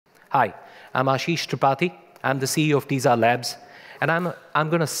Hi, I'm Ashish Tripathi. I'm the CEO of TISA Labs, and I'm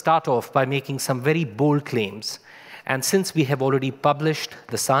going to start off by making some very bold claims. And since we have already published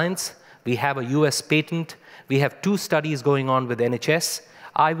the science, we have a US patent, we have 2 studies going on with NHS,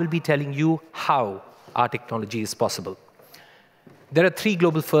 I will be telling you how our technology is possible. There are 3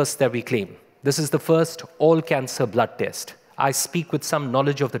 global firsts that we claim. This is the first all-cancer blood test. I speak with some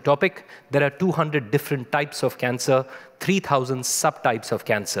knowledge of the topic. There are 200 different types of cancer, 3,000 subtypes of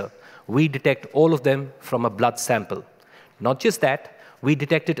cancer. We detect all of them from a blood sample. Not just that, we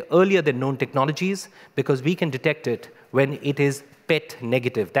detect it earlier than known technologies because we can detect it when it is PET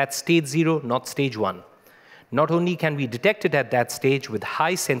negative. That's stage 0, not stage 1. Not only can we detect it at that stage with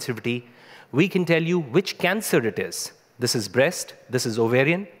high sensitivity, we can tell you which cancer it is. This is breast, this is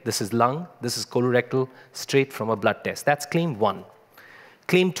ovarian, this is lung, this is colorectal, straight from a blood test. That's claim 1.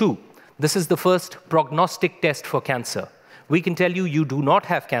 Claim 2, this is the first prognostic test for cancer. We can tell you you do not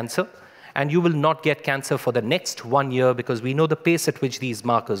have cancer, and you will not get cancer for the next 1 year because we know the pace at which these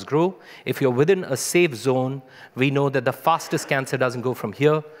markers grow. If you're within a safe zone, we know that the fastest cancer doesn't go from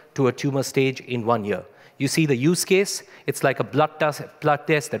here to a tumor stage in 1 year. You see the use case, it's like a blood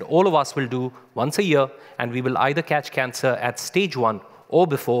test that all of us will do once a year, and we will either catch cancer at stage 1 or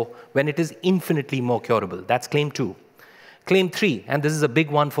before when it is infinitely more curable. That's claim 2. Claim 3, and this is a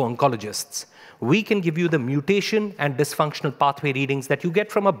big one for oncologists. We can give you the mutation and dysfunctional pathway readings that you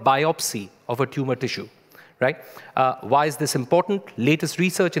get from a biopsy of a tumor tissue. Right? Why is this important? Latest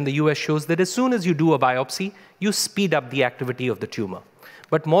research in the US shows that as soon as you do a biopsy, you speed up the activity of the tumor.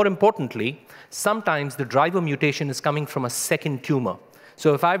 But more importantly, sometimes the driver mutation is coming from a second tumor.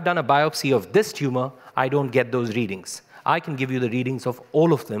 So if I've done a biopsy of this tumor, I don't get those readings. I can give you the readings of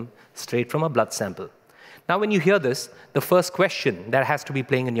all of them straight from a blood sample. Now, when you hear this, the first question that has to be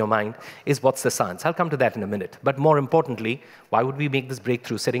playing in your mind is, what's the science? I'll come to that in a minute. But more importantly, why would we make this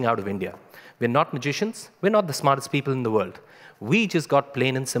breakthrough sitting out of India? We're not magicians. We're not the smartest people in the world. We just got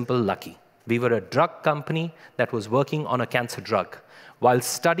plain and simple lucky. We were a drug company that was working on a cancer drug. While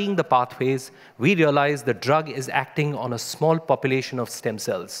studying the pathways, we realized the drug is acting on a small population of stem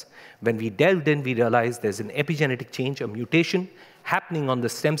cells. When we delved in, we realized there's an epigenetic change, a mutation, happening on the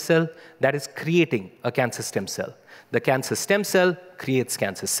stem cell that is creating a cancer stem cell. The cancer stem cell creates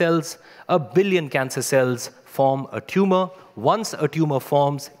cancer cells. 1 billion cancer cells form a tumor. Once a tumor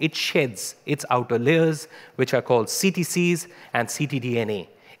forms, it sheds its outer layers, which are called CTCs and ctDNA.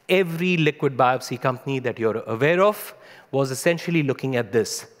 Every liquid biopsy company that you're aware of was essentially looking at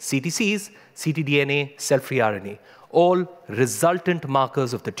this: CTCs, ctDNA, cell-free RNA, all resultant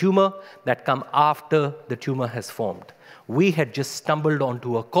markers of the tumor that come after the tumor has formed. We had just stumbled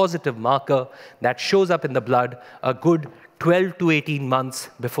onto a causative marker that shows up in the blood a good 12 to 18 months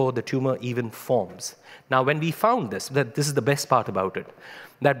before the tumor even forms. Now, when we found this is the best part about it,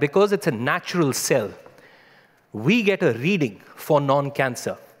 that because it's a natural cell, we get a reading for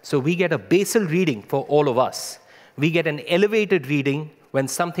non-cancer. So we get a basal reading for all of us. We get an elevated reading when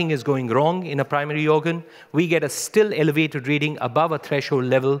something is going wrong in a primary organ. We get a still elevated reading above a threshold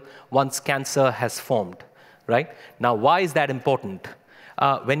level once cancer has formed. Right? Now, why is that important?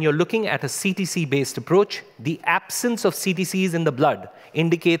 When you're looking at a CTC-based approach, the absence of CTCs in the blood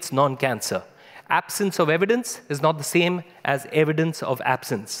indicates non-cancer. Absence of evidence is not the same as evidence of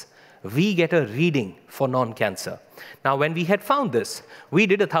absence. We get a reading for non-cancer. Now, when we had found this, we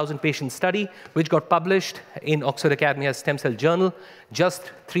did a 1,000-patient study, which got published in Oxford Academia's Stem Cell Journal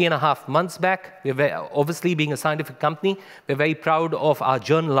just 3.5 months back. Obviously, being a scientific company, we're very proud of our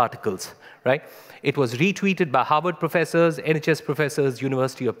journal articles. Right? It was retweeted by Harvard professors, NHS professors,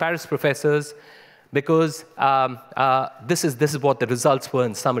 University of Paris professors, because this is what the results were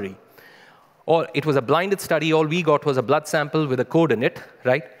in summary. Or it was a blinded study. All we got was a blood sample with a code in it.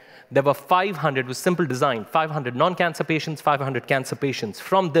 Right? There were 500, with simple design, 500 non-cancer patients, 500 cancer patients.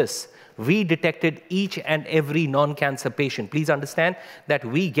 From this, we detected each and every non-cancer patient. Please understand that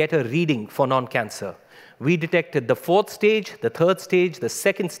we get a reading for non-cancer. We detected the 4th stage, the 3rd stage, the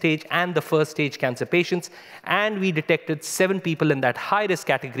 2nd stage, and the 1st stage cancer patients. And we detected 7 people in that high-risk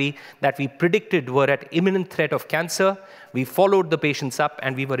category that we predicted were at imminent threat of cancer. We followed the patients up,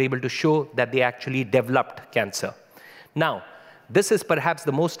 and we were able to show that they actually developed cancer. Now, this is perhaps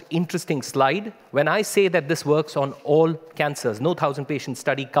the most interesting slide. When I say that this works on all cancers, no 1,000-patient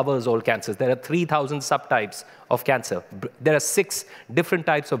study covers all cancers. There are 3,000 subtypes of cancer. There are 6 different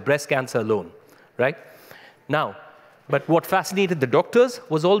types of breast cancer alone. Right? Now, but what fascinated the doctors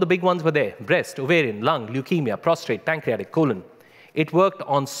was all the big ones were there: breast, ovarian, lung, leukemia, prostate, pancreatic, colon. It worked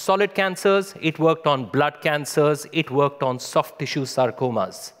on solid cancers, it worked on blood cancers, it worked on soft tissue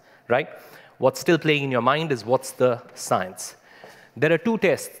sarcomas. Right? What's still playing in your mind is, what's the science? There are two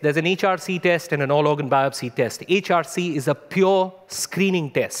tests. There's an HRC test and an all-organ biopsy test. HRC is a pure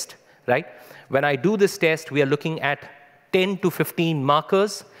screening test, right? When I do this test, we are looking at 10 to 15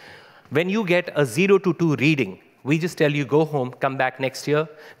 markers. When you get a 0 to 2 reading, we just tell you, go home, come back next year,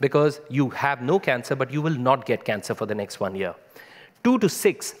 because you have no cancer, but you will not get cancer for the next 1 year. 2 to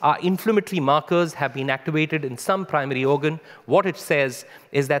 6 are inflammatory markers, have been activated in some primary organ. What it says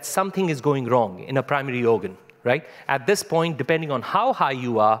is that something is going wrong in a primary organ, right? At this point, depending on how high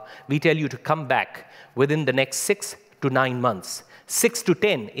you are, we tell you to come back within the next 6 to 9 months. 6 to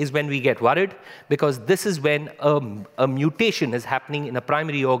 10 is when we get worried, because this is when a mutation is happening in a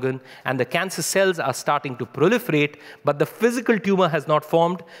primary organ, and the cancer cells are starting to proliferate, but the physical tumor has not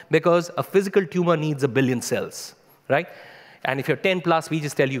formed, because a physical tumor needs 1 billion cells, right? And if you're 10 plus, we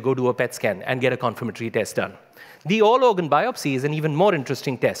just tell you, go do a PET scan and get a confirmatory test done. The all-organ biopsy is an even more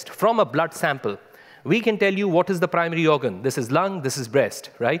interesting test. From a blood sample, we can tell you what is the primary organ. This is lung, this is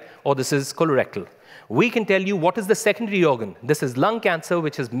breast, right? Or this is colorectal. We can tell you what is the secondary organ. This is lung cancer,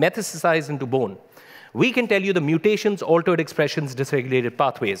 which is metastasized into bone. We can tell you the mutations, altered expressions, dysregulated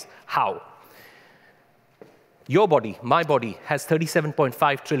pathways. How? Your body, my body, has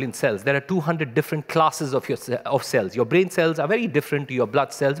 37.5 trillion cells. There are 200 different classes of cells. Your brain cells are very different to your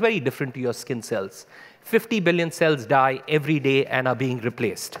blood cells, very different to your skin cells. 50 billion cells die every day and are being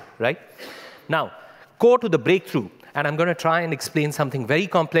replaced, right? Now, core to the breakthrough, and I'm going to try and explain something very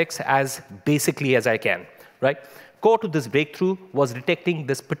complex as basically as I can, right? Core to this breakthrough was detecting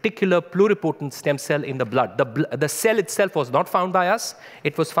this particular pluripotent stem cell in the blood. The cell itself was not found by us.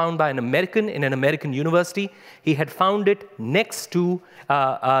 It was found by an American in an American university. He had found it next to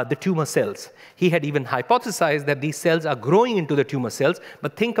the tumor cells. He had even hypothesized that these cells are growing into the tumor cells,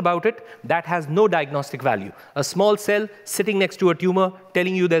 but think about it, that has no diagnostic value. A small cell sitting next to a tumor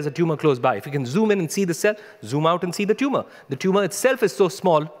telling you there's a tumor close by. If you can zoom in and see the cell, zoom out and see the tumor. The tumor itself is so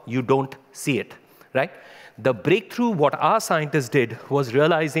small, you don't see it, right? The breakthrough, what our scientists did, was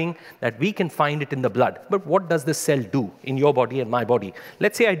realizing that we can find it in the blood. But what does this cell do in your body and my body?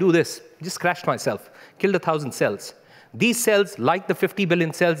 Let's say I do this, just scratched myself, killed 1,000 cells. These cells, like the 50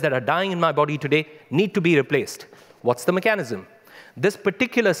 billion cells that are dying in my body today, need to be replaced. What's the mechanism? This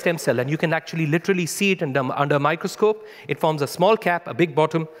particular stem cell, and you can actually literally see it under a microscope, it forms a small cap, a big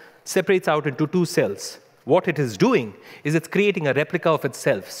bottom, separates out into 2 cells. What it is doing is it's creating a replica of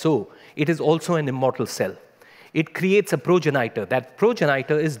itself. So it is also an immortal cell. It creates a progenitor. That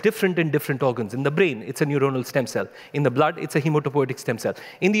progenitor is different in different organs. In the brain, it's a neuronal stem cell. In the blood, it's a hematopoietic stem cell.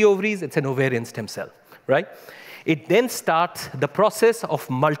 In the ovaries, it's an ovarian stem cell, right? It then starts the process of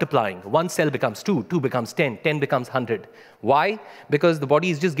multiplying. 1 cell becomes 2, 2 becomes 10, 10 becomes 100. Why? Because the body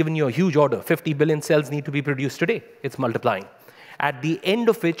is just giving you a huge order. 50 billion cells need to be produced today. It's multiplying. At the end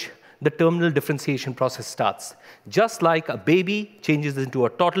of which, the terminal differentiation process starts. Just like a baby changes into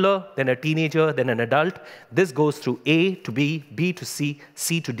a toddler, then a teenager, then an adult, this goes through A to B, B to C,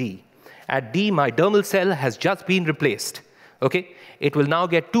 C to D. At D, my dermal cell has just been replaced. Okay? It will now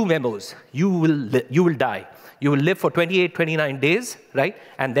get 2 memos. You will die. You will live for 28, 29 days, right?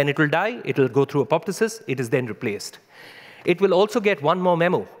 And then it will die. It will go through apoptosis. It is then replaced. It will also get 1 more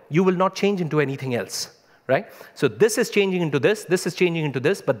memo. You will not change into anything else. Right? So this is changing into this is changing into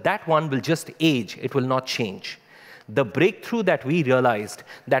this, but that one will just age. It will not change. The breakthrough that we realized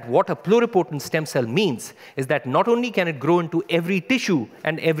that what a pluripotent stem cell means is that not only can it grow into every tissue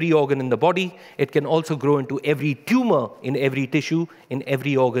and every organ in the body, it can also grow into every tumor in every tissue, in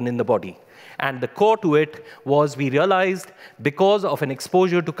every organ in the body. And the core to it was we realized because of an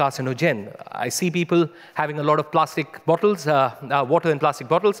exposure to carcinogen. I see people having a lot of plastic bottles, water in plastic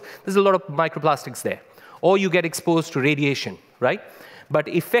bottles. There's a lot of microplastics there. Or you get exposed to radiation, right? But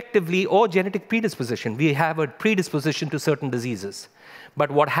effectively, or genetic predisposition, we have a predisposition to certain diseases. But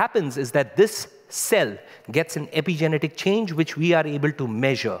what happens is that this cell gets an epigenetic change which we are able to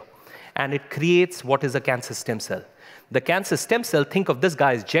measure, and it creates what is a cancer stem cell. The cancer stem cell, think of this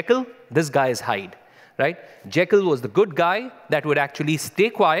guy as Jekyll, this guy as Hyde, right? Jekyll was the good guy that would actually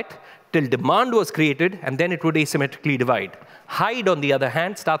stay quiet till demand was created, and then it would asymmetrically divide. Hyde, on the other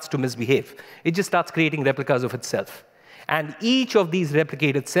hand, starts to misbehave. It just starts creating replicas of itself. And each of these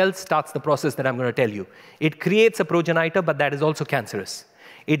replicated cells starts the process that I'm going to tell you. It creates a progenitor, but that is also cancerous.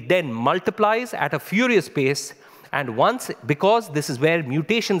 It then multiplies at a furious pace, and once, because this is where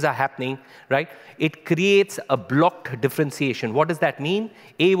mutations are happening, right, it creates a blocked differentiation. What does that mean?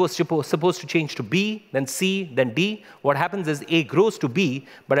 A was supposed to change to B, then C, then D. What happens is A grows to B,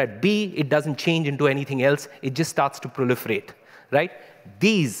 but at B, it doesn't change into anything else. It just starts to proliferate, right?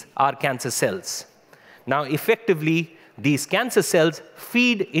 These are cancer cells. Now, effectively, These cancer cells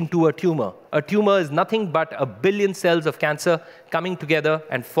feed into a tumor. A tumor is nothing but a billion cells of cancer coming together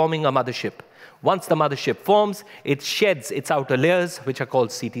and forming a mothership. Once the mothership forms, it sheds its outer layers, which are called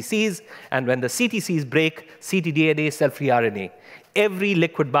CTCs. And when the CTCs break, ctDNA, cell-free RNA. Every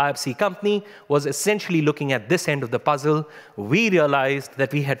liquid biopsy company was essentially looking at this end of the puzzle. We realized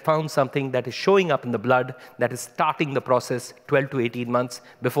that we had found something that is showing up in the blood that is starting the process 12 to 18 months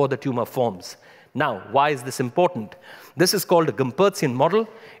before the tumor forms. Now, why is this important? This is called a Gompertzian model.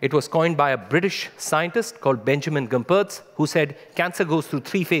 It was coined by a British scientist called Benjamin Gompertz, who said cancer goes through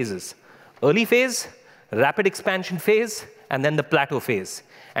 3 phases. Early phase, rapid expansion phase, and then the plateau phase.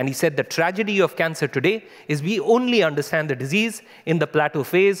 And he said the tragedy of cancer today is we only understand the disease in the plateau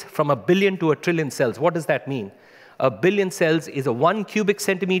phase from 1 billion to 1 trillion cells. What does that mean? 1 billion cells is a 1 cubic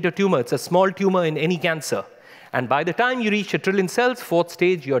centimeter tumor. It's a small tumor in any cancer. And by the time you reach 1 trillion cells, 4th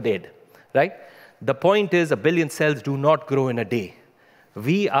stage, you're dead, right? The point is 1 billion cells do not grow in a day.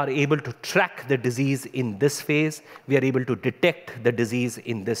 We are able to track the disease in this phase. We are able to detect the disease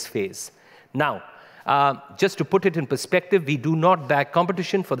in this phase. Now, just to put it in perspective, we do not back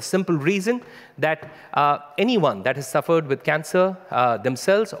competition for the simple reason that anyone that has suffered with cancer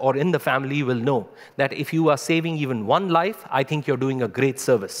themselves or in the family will know that if you are saving even one life, I think you're doing a great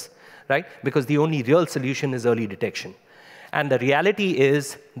service, right? Because the only real solution is early detection. And the reality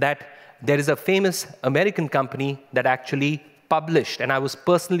is that there is a famous American company that actually published, and I was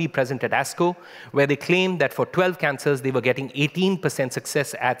personally present at ASCO, where they claimed that for 12 cancers, they were getting 18%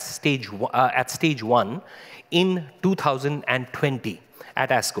 success at stage 1 in 2020 at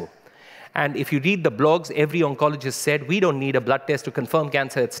ASCO. And if you read the blogs, every oncologist said, we don't need a blood test to confirm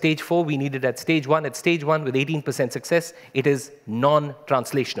cancer at stage 4. We need it at stage 1. At stage 1 with 18% success, it is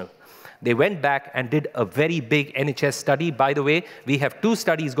non-translational. They went back and did a very big NHS study. By the way, we have 2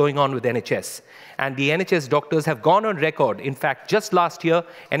 studies going on with NHS. And the NHS doctors have gone on record. In fact, just last year,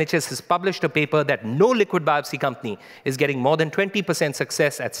 NHS has published a paper that no liquid biopsy company is getting more than 20%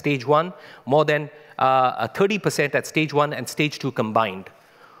 success at stage 1, more than 30% at stage 1 and stage 2 combined.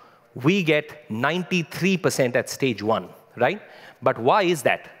 We get 93% at stage 1, right? But why is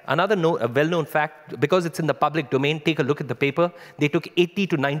that? Another well-known fact, because it's in the public domain, take a look at the paper. They took 80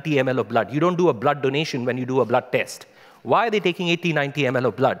 to 90 ml of blood. You don't do a blood donation when you do a blood test. Why are they taking 80, 90 ml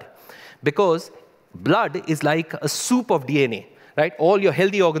of blood? Because blood is like a soup of DNA, right? All your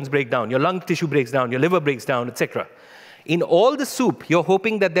healthy organs break down. Your lung tissue breaks down. Your liver breaks down, etc. In all the soup, you're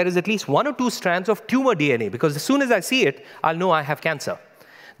hoping that there is at least 1 or 2 strands of tumor DNA, because as soon as I see it, I'll know I have cancer.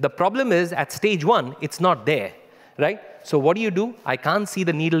 The problem is, at stage 1, it's not there, right? So what do? I can't see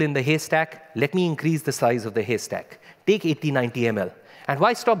the needle in the haystack. Let me increase the size of the haystack. Take 80, 90 ml. And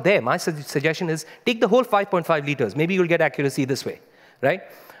why stop there? My suggestion is take the whole 5.5 liters. Maybe you'll get accuracy this way, right?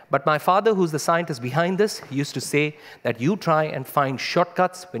 But my father, who's the scientist behind this, used to say that you try and find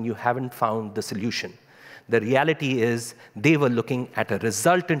shortcuts when you haven't found the solution. The reality is they were looking at a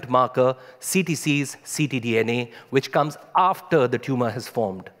resultant marker, CTCs, ctDNA, which comes after the tumor has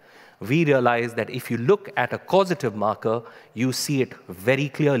formed. We realized that if you look at a causative marker, you see it very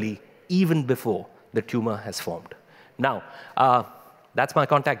clearly even before the tumor has formed. Now, that's my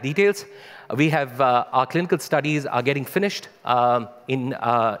contact details. We have our clinical studies are getting finished in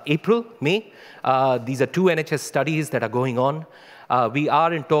April, May. These are 2 NHS studies that are going on. We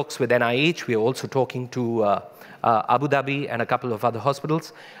are in talks with NIH. We are also talking to Abu Dhabi and a couple of other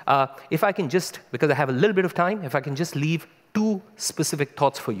hospitals. If I can just, because I have a little bit of time, if I can just leave 2 specific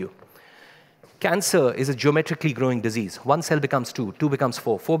thoughts for you. Cancer is a geometrically growing disease. 1 cell becomes 2, 2 becomes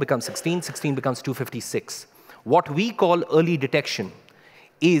 4, 4 becomes 16, 16 becomes 256. What we call early detection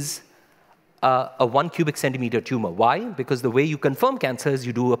is a 1 cubic centimeter tumor. Why? Because the way you confirm cancer is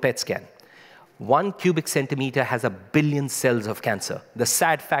you do a PET scan. 1 cubic centimeter has 1 billion cells of cancer. The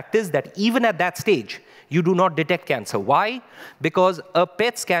sad fact is that even at that stage, you do not detect cancer. Why? Because a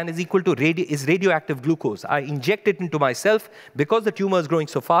PET scan is equal to radioactive glucose. I inject it into myself. Because the tumor is growing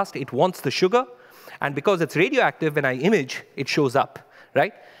so fast, it wants the sugar. And because it's radioactive, when I image, it shows up,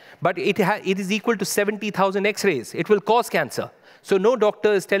 right? But it is equal to 70,000 X-rays. It will cause cancer. So no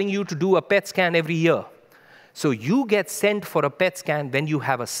doctor is telling you to do a PET scan every year. So you get sent for a PET scan when you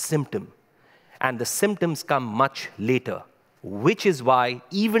have a symptom. And the symptoms come much later. Which is why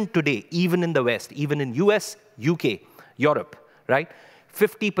even today, even in the West, even in US, UK, Europe, right,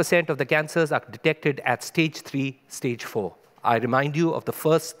 50% of the cancers are detected at stage 3, stage 4. I remind you of the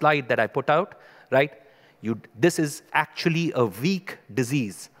first slide that I put out, right? This is actually a weak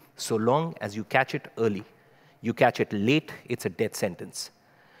disease, so long as you catch it early. You catch it late, it's a death sentence.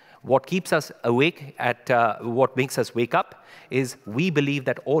 What keeps us awake what makes us wake up is we believe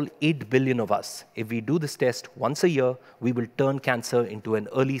that all 8 billion of us, if we do this test once a year, we will turn cancer into an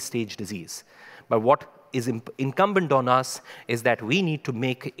early stage disease. But what is incumbent on us is that we need to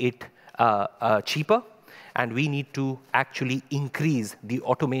make it cheaper, and we need to actually increase the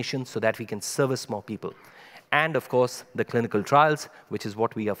automation so that we can service more people. And of course, the clinical trials, which is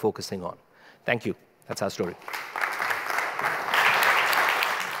what we are focusing on. Thank you. That's our story.